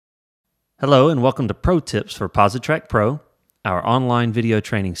Hello and welcome to Pro Tips for PositrakPro, our online video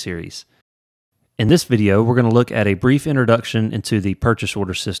training series. In this video, we're going to look at a brief introduction into the purchase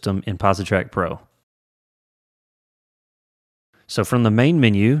order system in PositrakPro. So from the main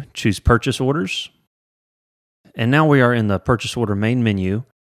menu, choose Purchase Orders. And now we are in the Purchase Order main menu.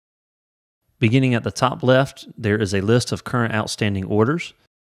 Beginning at the top left, there is a list of current outstanding orders.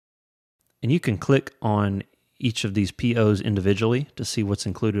 And you can click on each of these POs individually to see what's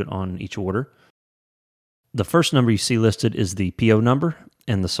included on each order. The first number you see listed is the PO number,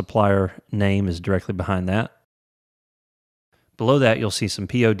 and the supplier name is directly behind that. Below that, you'll see some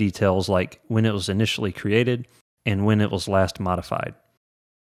PO details like when it was initially created and when it was last modified.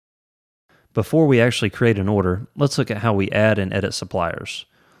 Before we actually create an order, let's look at how we add and edit suppliers.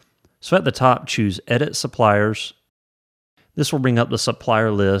 So at the top, choose Edit Suppliers. This will bring up the supplier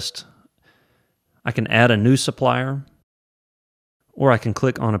list. I can add a new supplier, or I can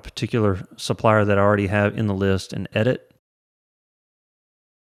click on a particular supplier that I already have in the list and edit.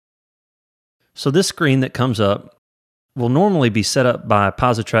 So this screen that comes up will normally be set up by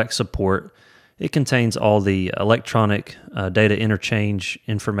Positrak support. It contains all the electronic data interchange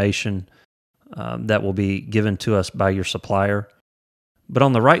information that will be given to us by your supplier. But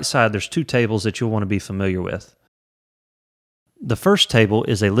on the right side, there's two tables that you'll want to be familiar with. The first table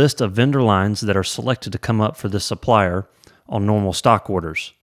is a list of vendor lines that are selected to come up for this supplier on normal stock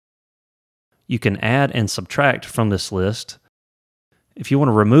orders. You can add and subtract from this list. If you want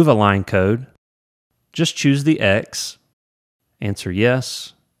to remove a line code, just choose the X, answer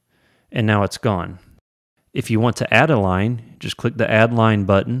yes, and now it's gone. If you want to add a line, just click the Add Line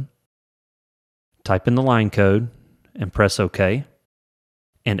button, type in the line code, and press OK,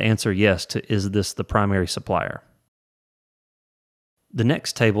 and answer yes to is this the primary supplier. The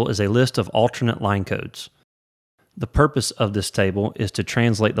next table is a list of alternate line codes. The purpose of this table is to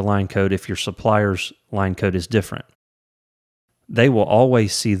translate the line code if your supplier's line code is different. They will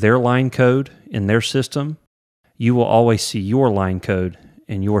always see their line code in their system. You will always see your line code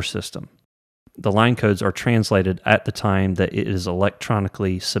in your system. The line codes are translated at the time that it is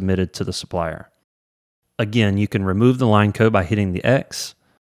electronically submitted to the supplier. Again, you can remove the line code by hitting the X,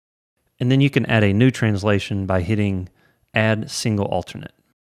 and then you can add a new translation by hitting Add Single Alternate.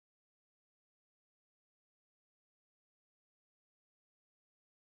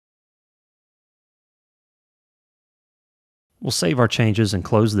 We'll save our changes and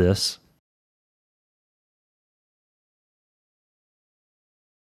close this.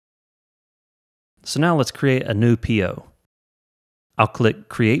 So now let's create a new PO. I'll click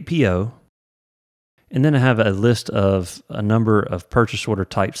Create PO, and then I have a list of a number of purchase order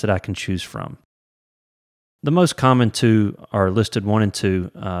types that I can choose from. The most common two are listed 1 and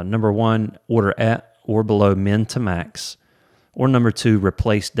 2. Number 1, order at or below min to max, or number 2,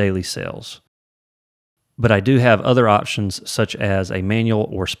 replace daily sales. But I do have other options such as a manual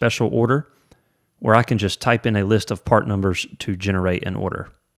or special order, where I can just type in a list of part numbers to generate an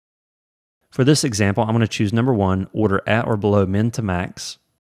order. For this example, I'm going to choose number 1, order at or below min to max.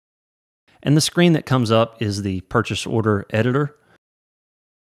 And the screen that comes up is the purchase order editor.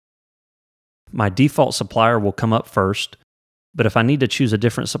 My default supplier will come up first, but if I need to choose a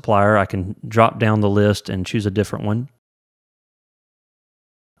different supplier, I can drop down the list and choose a different one.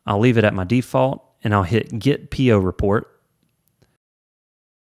 I'll leave it at my default, and I'll hit Get PO Report.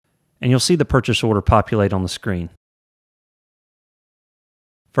 And you'll see the purchase order populate on the screen.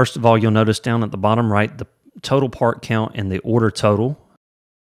 First of all, you'll notice down at the bottom right the total part count and the order total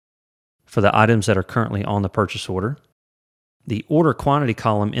for the items that are currently on the purchase order. The order quantity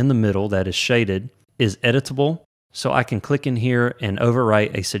column in the middle that is shaded is editable, so I can click in here and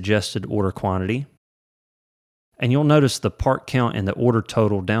overwrite a suggested order quantity. And you'll notice the part count and the order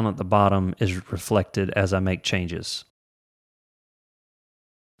total down at the bottom is reflected as I make changes.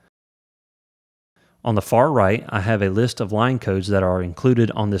 On the far right, I have a list of line codes that are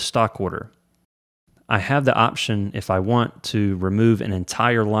included on this stock order. I have the option, if I want, to remove an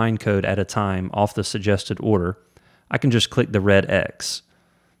entire line code at a time off the suggested order. I can just click the red X,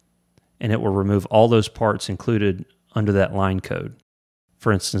 and it will remove all those parts included under that line code.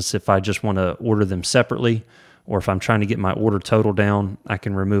 For instance, if I just want to order them separately, or if I'm trying to get my order total down, I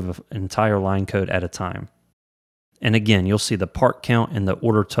can remove an entire line code at a time. And again, you'll see the part count and the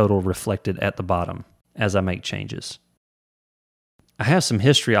order total reflected at the bottom as I make changes. I have some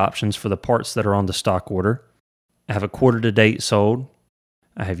history options for the parts that are on the stock order. I have a quarter to date sold,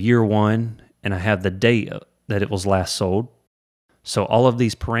 I have year 1, and I have the date that it was last sold. So all of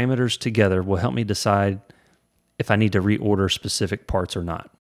these parameters together will help me decide if I need to reorder specific parts or not.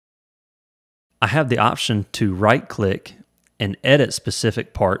 I have the option to right-click and edit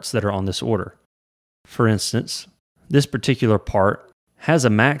specific parts that are on this order. For instance, this particular part has a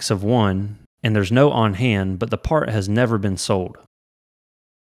max of 1 and there's no on hand, but the part has never been sold.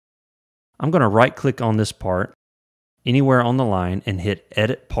 I'm going to right click on this part anywhere on the line and hit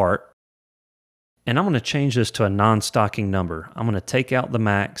Edit Part. And I'm going to change this to a non-stocking number. I'm going to take out the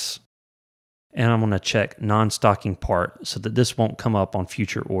max and I'm going to check non-stocking part so that this won't come up on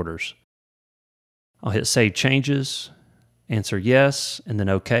future orders. I'll hit Save Changes, answer yes, and then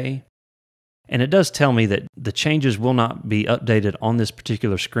OK. And it does tell me that the changes will not be updated on this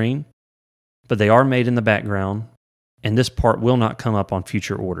particular screen, but they are made in the background, and this part will not come up on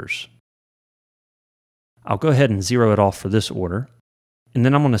future orders. I'll go ahead and zero it off for this order, and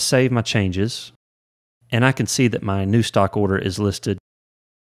then I'm going to save my changes, and I can see that my new stock order is listed.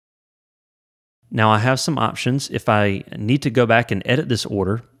 Now I have some options. If I need to go back and edit this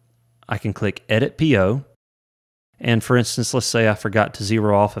order, I can click Edit PO, and for instance, let's say I forgot to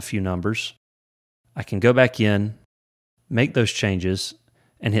zero off a few numbers. I can go back in, make those changes,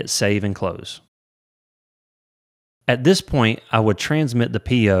 and hit Save and Close. At this point, I would transmit the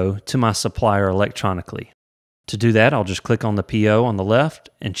PO to my supplier electronically. To do that, I'll just click on the PO on the left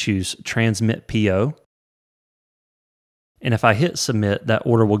and choose Transmit PO. And if I hit Submit, that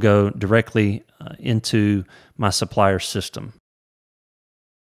order will go directly into my supplier system.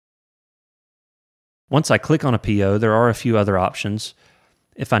 Once I click on a PO, there are a few other options.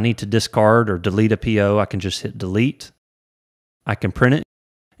 If I need to discard or delete a PO, I can just hit Delete. I can print it,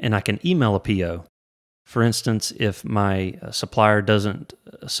 and I can email a PO. For instance, if my supplier doesn't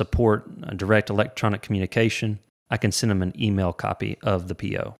support direct electronic communication, I can send them an email copy of the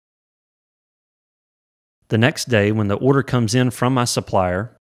PO. The next day, when the order comes in from my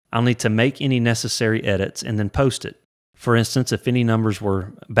supplier, I'll need to make any necessary edits and then post it. For instance, if any numbers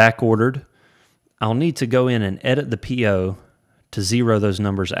were back ordered, I'll need to go in and edit the PO to zero those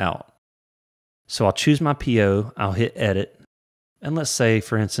numbers out. So I'll choose my PO, I'll hit Edit, and let's say,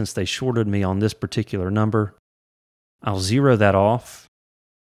 for instance, they shorted me on this particular number. I'll zero that off.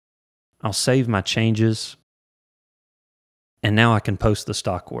 I'll save my changes, and now I can post the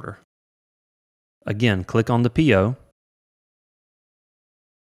stock order. Again, click on the PO,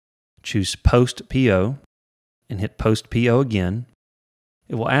 choose Post PO, and hit Post PO again.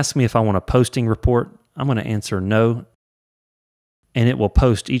 It will ask me if I want a posting report. I'm going to answer no, and it will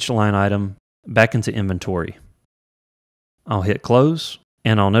post each line item back into inventory. I'll hit Close,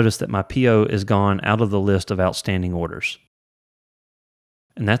 and I'll notice that my PO is gone out of the list of outstanding orders.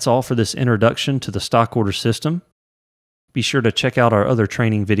 And that's all for this introduction to the stock order system. Be sure to check out our other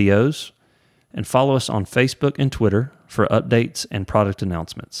training videos and follow us on Facebook and Twitter for updates and product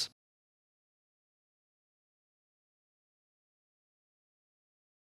announcements.